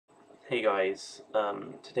Hey guys,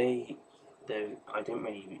 today I didn't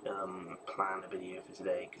really plan a video for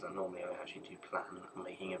today because I actually do plan on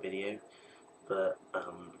making a video, but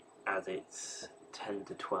as it's 10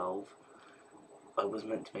 to 12, I was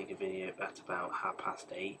meant to make a video at about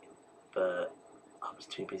 8:30, but I was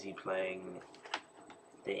too busy playing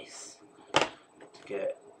this to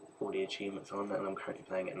get all the achievements on, and I'm currently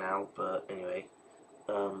playing it now. But anyway,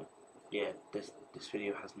 yeah, this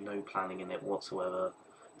video has no planning in it whatsoever.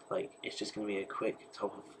 Like, it's just going to be a quick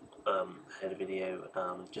top of head video,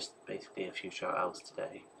 just basically a few shout outs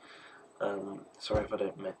today. Sorry if I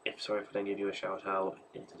don't give you a shout out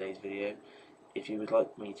in today's video. If you would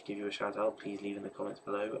like me to give you a shout out, please leave in the comments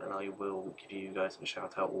below and I will give you guys a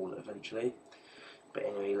shout out all eventually. But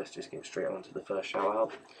anyway, let's just get straight on to the first shout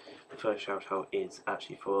out. The first shout out is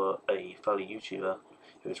actually for a fellow YouTuber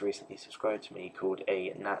who has recently subscribed to me called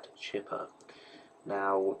a Nat Chipper.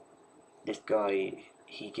 Now, this guy,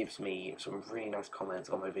 he gives me some really nice comments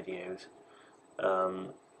on my videos.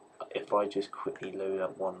 If I just quickly load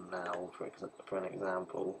up one now for an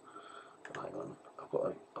example, hang on, I've got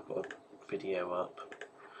a video up.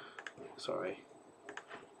 Sorry,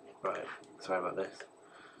 sorry about this.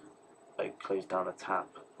 I closed down a tab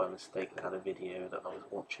by mistake that had a video that I was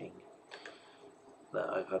watching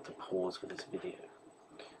that I've had to pause for this video.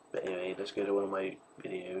 But anyway, let's go to one of my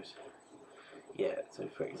videos. Yeah, so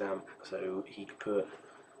for example, so he put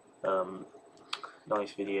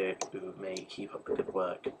nice video with me, keep up the good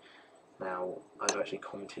work. Now, I've actually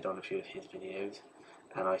commented on a few of his videos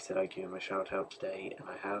and I said I'd give him a shout out today, and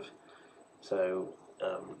I have. So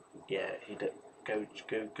yeah,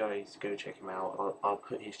 guys, go check him out. I'll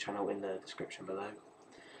put his channel in the description below.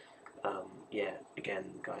 Yeah,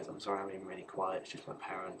 again guys, I'm sorry I'm being really quiet, it's just my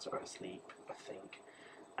parents are asleep, I think,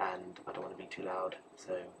 and I don't want to be too loud,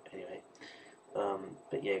 so anyway.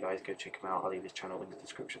 But yeah guys, go check him out. I'll leave his channel in the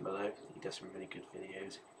description below. He does some really good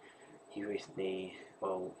videos. He recently,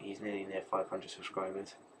 well, he's nearly near 500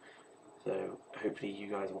 subscribers, so hopefully you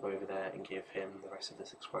guys will go over there and give him the rest of the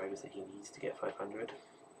subscribers that he needs to get 500.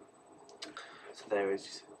 So there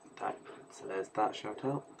is that. So there's that shout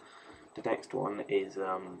out. The next one is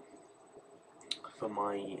for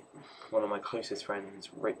one of my closest friends,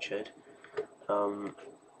 Richard.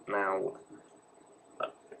 Now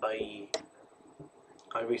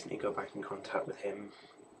I recently got back in contact with him.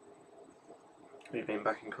 We've been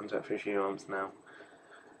back in contact for a few months now,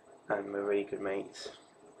 and we're really good mates.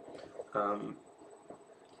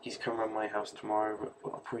 He's come around my house tomorrow.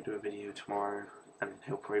 I'll probably do a video tomorrow, and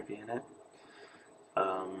he'll probably be in it.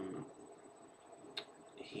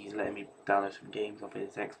 He's letting me download some games off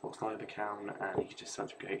his Xbox Live account, and he's just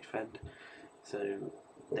such a great friend. So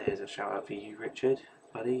there's a shout out for you, Richard,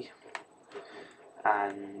 buddy.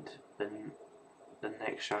 And then the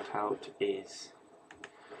next shout out is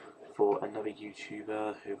for another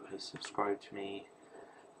YouTuber who has subscribed to me.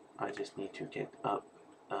 I just need to get up.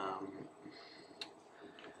 Hang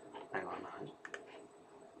on.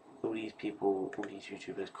 All these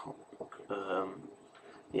YouTubers.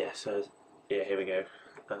 Yeah. So yeah, here we go.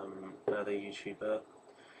 Another YouTuber.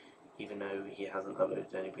 Even though he hasn't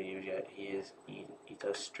uploaded any videos yet, he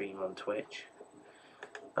does stream on Twitch.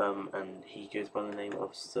 And he goes by the name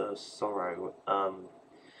of Sir Sorrow.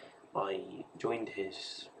 I joined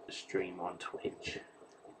his stream on Twitch,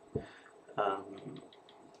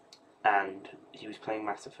 and he was playing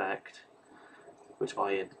Mass Effect, which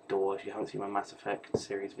I adore. If you haven't seen my Mass Effect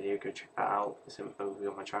series video, go check that out. It's over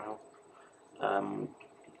on my channel.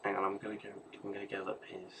 Hang on, I'm gonna get up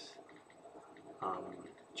his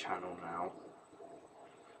channel now.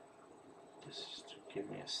 Just give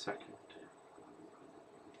me a second.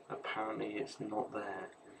 Apparently it's not there,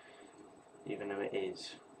 even though it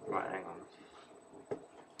is. Right, hang on.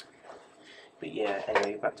 But yeah,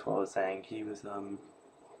 anyway, back to what I was saying.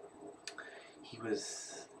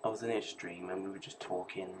 I was in his stream and we were just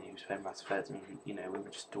talking. He was playing Mass Effect, and we were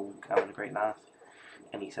just all having a great laugh.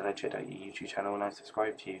 And he said I checked out your YouTube channel and I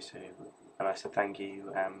subscribed to you. And I said thank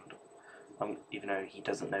you. And even though he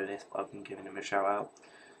doesn't know this, but I've been giving him a shout out.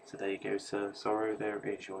 So there you go, Sir Sorrow. There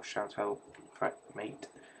is your shout out, mate.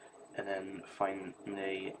 And then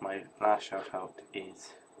finally, my last shout out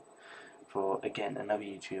is for, again, another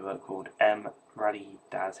YouTuber called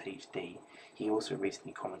MRaddyDazHD. He also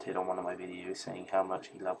recently commented on one of my videos saying how much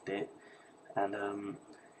he loved it. And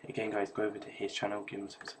again guys, go over to his channel, give him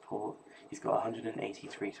some support. He's got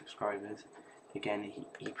 183 subscribers. Again,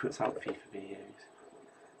 he puts out FIFA videos,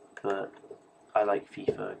 but I like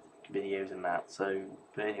FIFA videos and that. So,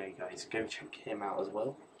 but anyway guys, go check him out as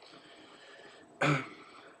well.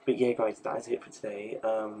 But yeah guys, that is it for today.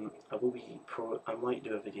 I might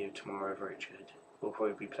do a video tomorrow of Richard, will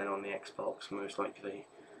probably be playing on the Xbox most likely.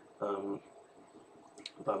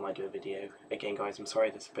 But I might do a video. Again guys, I'm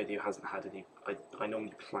sorry this video hasn't had any, I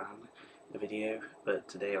normally plan a video, but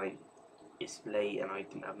today it's late and I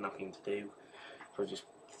didn't have nothing to do, so I just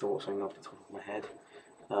thought something off the top of my head.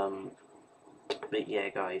 But yeah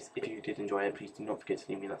guys, if you did enjoy it, please do not forget to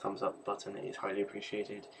leave me that thumbs up button, it is highly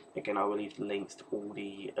appreciated. Again, I will leave the links to all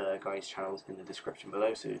the guys' channels in the description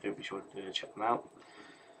below, so do be sure to check them out.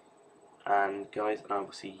 And guys, I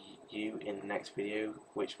will see you in the next video,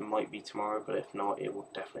 which might be tomorrow, but if not, it will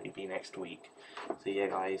definitely be next week. So yeah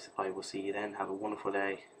guys, I will see you then. Have a wonderful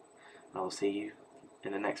day. I will see you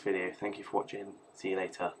in the next video. Thank you for watching. See you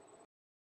later.